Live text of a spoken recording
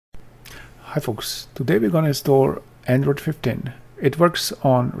Hi folks, today we're gonna install Android 15. It works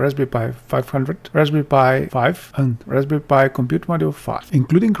on Raspberry Pi 500, Raspberry Pi 5 and Raspberry Pi Compute Module 5,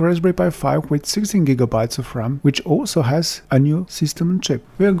 including Raspberry Pi 5 with 16 GB of RAM, which also has a new system on chip.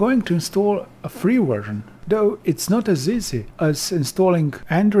 We are going to install a free version, though it's not as easy as installing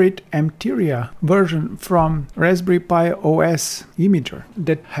Android Mteria version from Raspberry Pi OS Imager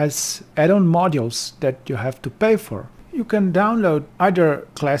that has add-on modules that you have to pay for. You can download either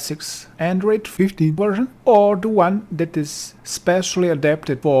Classic's Android 15 version or the one that is specially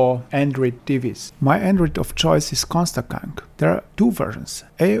adapted for Android TVs. My Android of choice is Constagang. There are two versions,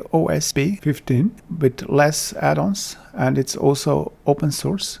 AOSP 15 with less add-ons and it's also open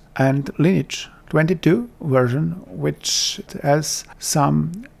source, and Lineage 22 version which has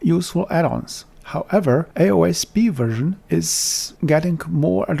some useful add-ons. However, AOSP version is getting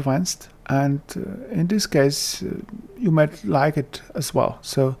more advanced, and in this case you might like it as well,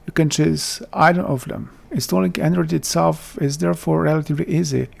 so you can choose either of them. Installing Android itself is therefore relatively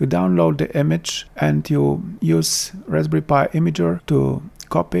easy. You download the image and you use Raspberry Pi Imager to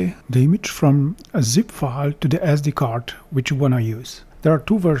copy the image from a zip file to the SD card which you want to use. There are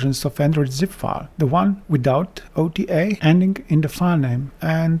two versions of Android zip file, the one without OTA ending in the file name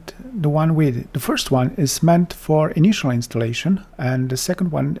and the one with it. The first one is meant for initial installation and the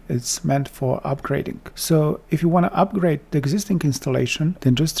second one is meant for upgrading. So if you want to upgrade the existing installation,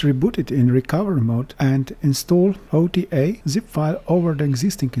 then just reboot it in recovery mode and install OTA zip file over the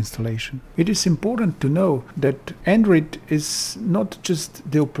existing installation. It is important to know that Android is not just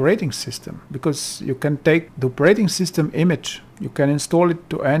the operating system, because you can take the operating system image, you can install it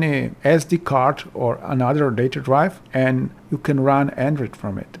to any SD card or another data drive and you can run Android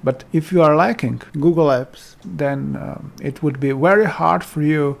from it. But if you are lacking Google Apps, then it would be very hard for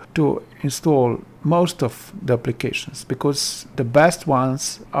you to install most of the applications, because the best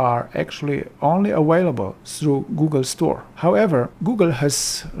ones are actually only available through Google Store. However, Google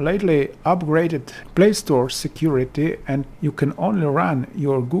has lately upgraded Play Store security and you can only run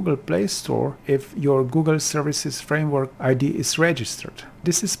your Google Play Store if your Google Services Framework ID is registered.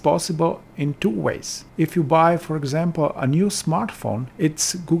 This is possible in two ways. If you buy, for example, a new smartphone,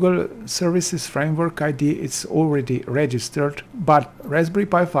 its Google Services Framework ID is already registered, but Raspberry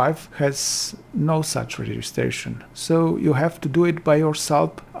Pi 5 has no such registration. So you have to do it by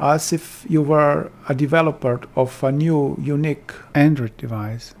yourself as if you were a developer of a new unique Android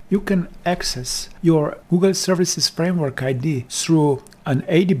device. You can access your Google Services Framework ID through an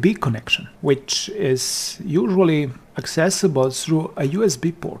ADB connection, which is usually accessible through a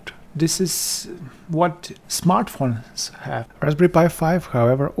USB port. This is what smartphones have. Raspberry Pi 5,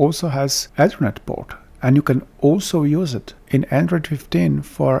 however, also has Ethernet port, and you can also use it in Android 15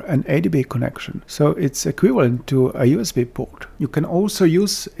 for an ADB connection. So it's equivalent to a USB port. You can also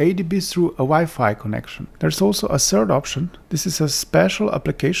use ADB through a Wi-Fi connection. There's also a third option. This is a special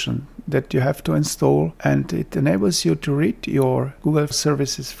application that you have to install, and it enables you to read your Google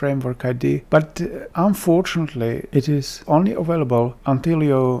Services Framework ID, but unfortunately it is only available until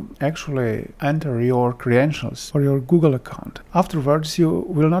you actually enter your credentials for your Google account. Afterwards you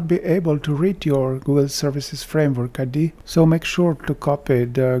will not be able to read your Google Services Framework ID, so make sure to copy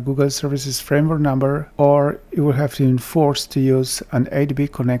the Google Services Framework number, or you will have to be forced to use an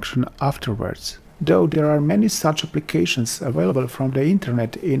ADB connection afterwards. Though there are many such applications available from the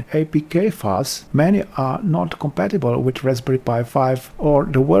internet in APK files, many are not compatible with Raspberry Pi 5 or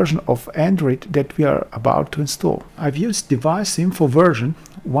the version of Android that we are about to install. I've used device info version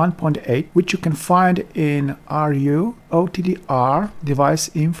 1.8, which you can find in RU OTDR device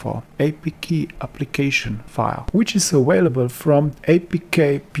info APK application file, which is available from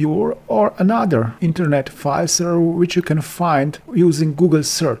APK Pure or another internet file server which you can find using Google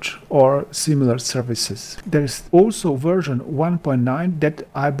search or similar services. There is also version 1.9 that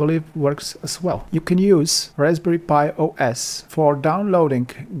I believe works as well. You can use Raspberry Pi OS for downloading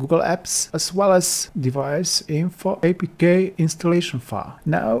Google Apps as well as device info APK installation file.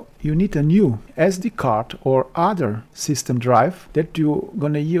 Now you need a new SD card or other system drive that you're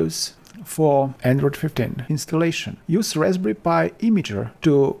gonna use for Android 15 installation. Use Raspberry Pi Imager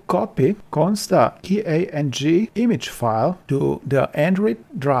to copy consta.kang image file to the Android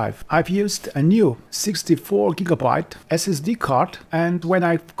drive. I've used a new 64 GB SSD card, and when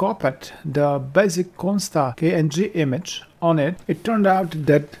I copied the basic consta.kang image on it, it turned out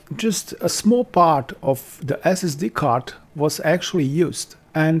that just a small part of the SSD card was actually used.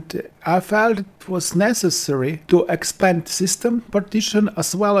 And I felt it was necessary to expand system partition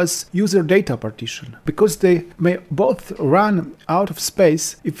as well as user data partition, because they may both run out of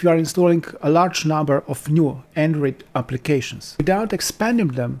space if you are installing a large number of new Android applications. Without expanding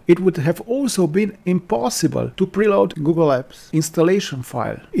them, it would have also been impossible to preload Google Apps installation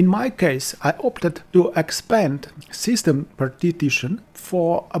file. In my case, I opted to expand system partition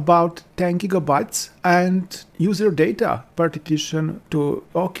for about 10 gigabytes and user data partition to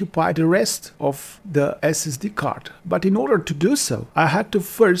occupy the rest of the SSD card. But in order to do so, I had to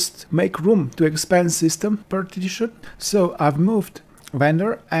first make room to expand system partition. So I've moved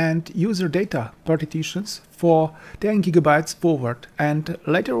vendor and user data partitions for 10 gigabytes forward, and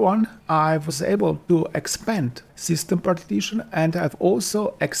later on I was able to expand system partition, and I've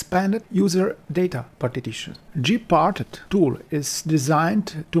also expanded user data partition. Gparted tool is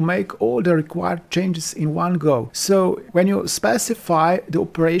designed to make all the required changes in one go. So when you specify the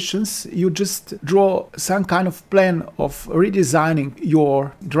operations, you just draw some kind of plan of redesigning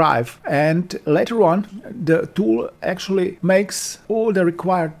your drive, and later on the tool actually makes all the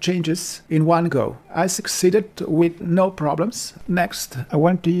required changes in one go. I succeeded with no problems. Next, I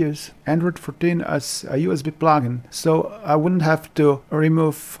want to use Android 14 as a USB plugin, so I wouldn't have to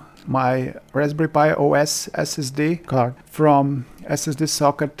remove my Raspberry Pi OS SSD card from SSD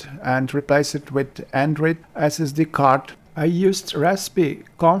socket and replace it with Android SSD card. I used raspi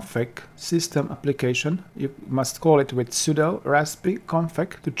config system application, you must call it with sudo raspi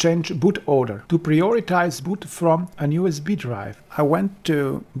config, to change boot order, to prioritize boot from an USB drive. I went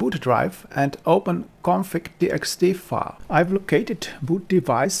to boot drive and opened config.txt file. I've located boot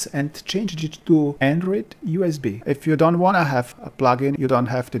device and changed it to Android USB. If you don't want to have a plugin, you don't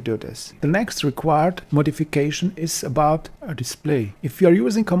have to do this. The next required modification is about a display. If you are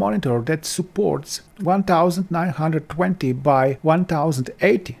using a monitor that supports 1920 by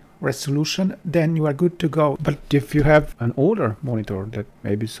 1080 resolution, then you are good to go. But if you have an older monitor that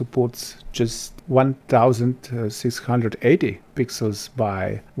maybe supports just 1680 pixels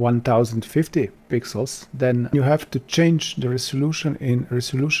by 1050 pixels, then you have to change the resolution in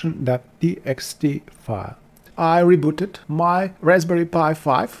resolution.txt file. I rebooted my Raspberry Pi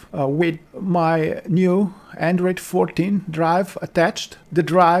 5 with my new Android 14 drive attached. The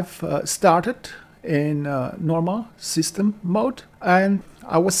drive started in normal system mode, and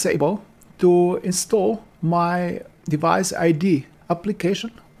I was able to install my device ID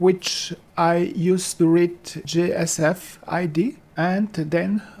application, which I used to read GSF ID, and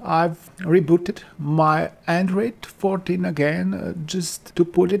then I've rebooted my Android 14 again just to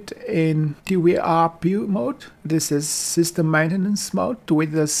put it in TWRP mode. This is system maintenance mode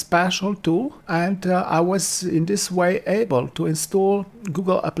with a special tool, and I was in this way able to install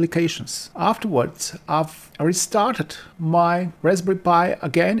Google applications. Afterwards, I've restarted my Raspberry Pi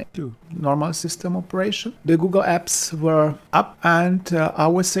again to normal system operation. The Google apps were up, and I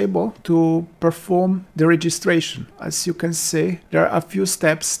was able to perform the registration. As you can see, there are a few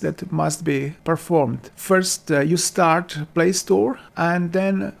steps that must be performed. First, you start Play Store, and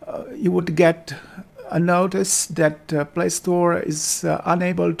then you would get a notice that Play Store is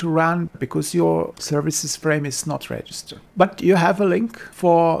unable to run because your services frame is not registered. But you have a link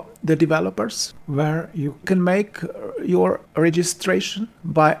for the developers where you can make your registration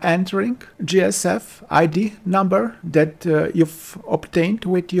by entering GSF ID number that you've obtained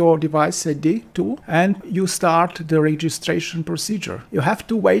with your device ID tool, and you start the registration procedure. You have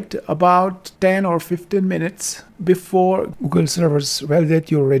to wait about 10 or 15 minutes before Google servers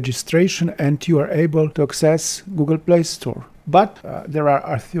validate your registration and you are able to access Google Play Store. But there are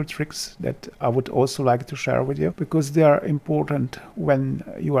a few tricks that I would also like to share with you, because they are important when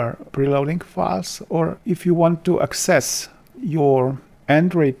you are preloading files, or if you want to access your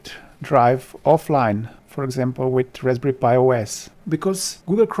Android drive offline, for example with Raspberry Pi OS. Because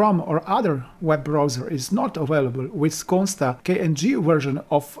Google Chrome or other web browser is not available with Consta KNG version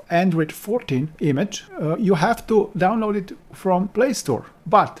of Android 14 image, you have to download it from Play Store.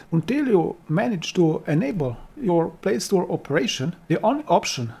 But until you manage to enable your Play Store operation, the only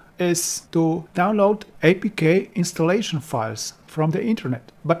option is to download APK installation files from the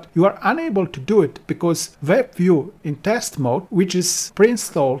internet. But you are unable to do it because WebView in test mode, which is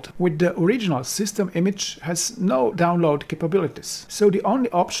pre-installed with the original system image, has no download capabilities. So the only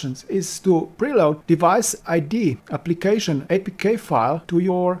option is to preload device ID application APK file to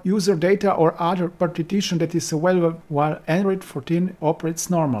your user data or other partition that is available while Android 14 operates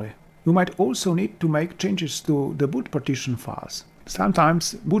normally. You might also need to make changes to the boot partition files.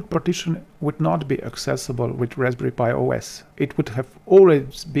 Sometimes boot partition would not be accessible with Raspberry Pi OS. It would have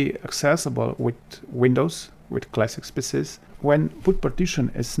always be accessible with Windows with classic species. When boot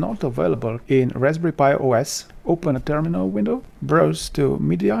partition is not available in Raspberry Pi OS, open a terminal window, browse to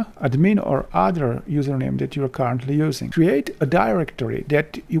media, admin or other username that you're currently using. Create a directory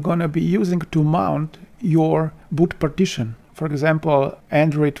that you're gonna be using to mount your boot partition. For example,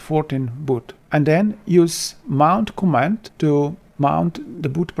 Android 14 boot. And then use mount command to mount the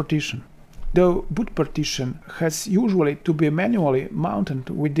boot partition. The boot partition has usually to be manually mounted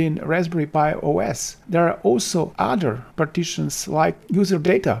within Raspberry Pi OS. There are also other partitions like user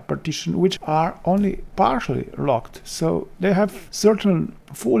data partition, which are only partially locked. So they have certain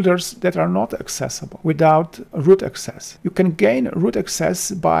folders that are not accessible without root access. You can gain root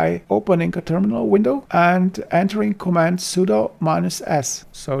access by opening a terminal window and entering command sudo -s.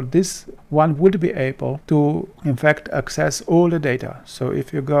 So this one would be able to in fact access all the data. So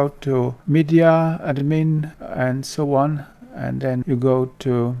if you go to media, admin and so on, and then you go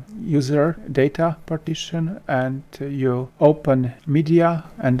to user data partition and you open media,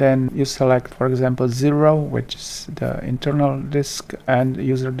 and then you select, for example, 0, which is the internal disk, and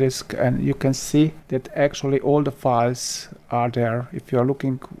user disk, and you can see that actually all the files are there. If you're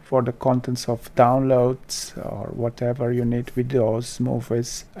looking for the contents of downloads or whatever you need, videos,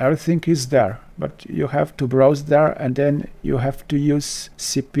 movies, everything is there. But you have to browse there, and then you have to use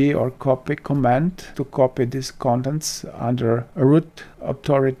cp or copy command to copy these contents under a root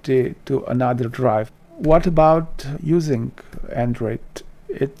authority to another drive. What about using Android?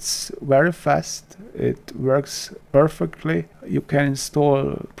 It's very fast, it works perfectly. You can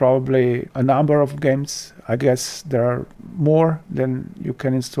install probably a number of games. I guess there are more than you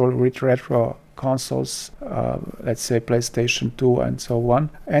can install with retro consoles, let's say PlayStation 2 and so on.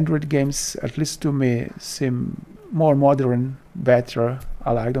 Android games, at least to me, seem more modern, better.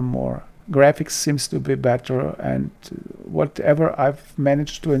 I like them more. Graphics seems to be better, and whatever I've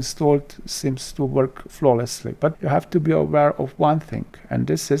managed to install seems to work flawlessly. But you have to be aware of one thing, and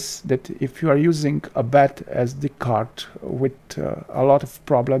this is that if you are using a bad SD card with a lot of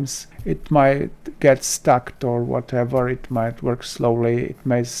problems, it might get stuck or whatever, it might work slowly, it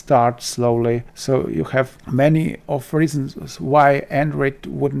may start slowly. So you have many of reasons why Android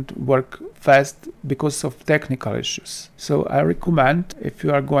wouldn't work fast because of technical issues. So I recommend, if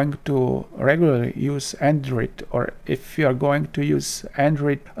you are going to regularly use Android, or if you are going to use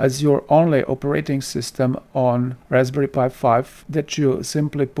Android as your only operating system on Raspberry Pi 5, that you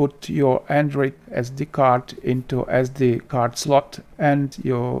simply put your Android SD card into SD card slot and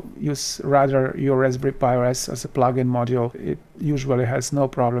you use rather your Raspberry Pi OS as a plug-in module. It usually has no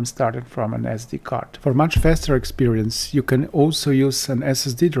problem starting from an SD card. For much faster experience, you can also use an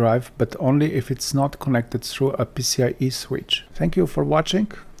SSD drive, but only if it's not connected through a PCIe switch. Thank you for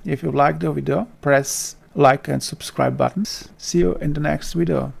watching. If you liked the video, press like and subscribe buttons. See you in the next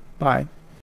video. Bye.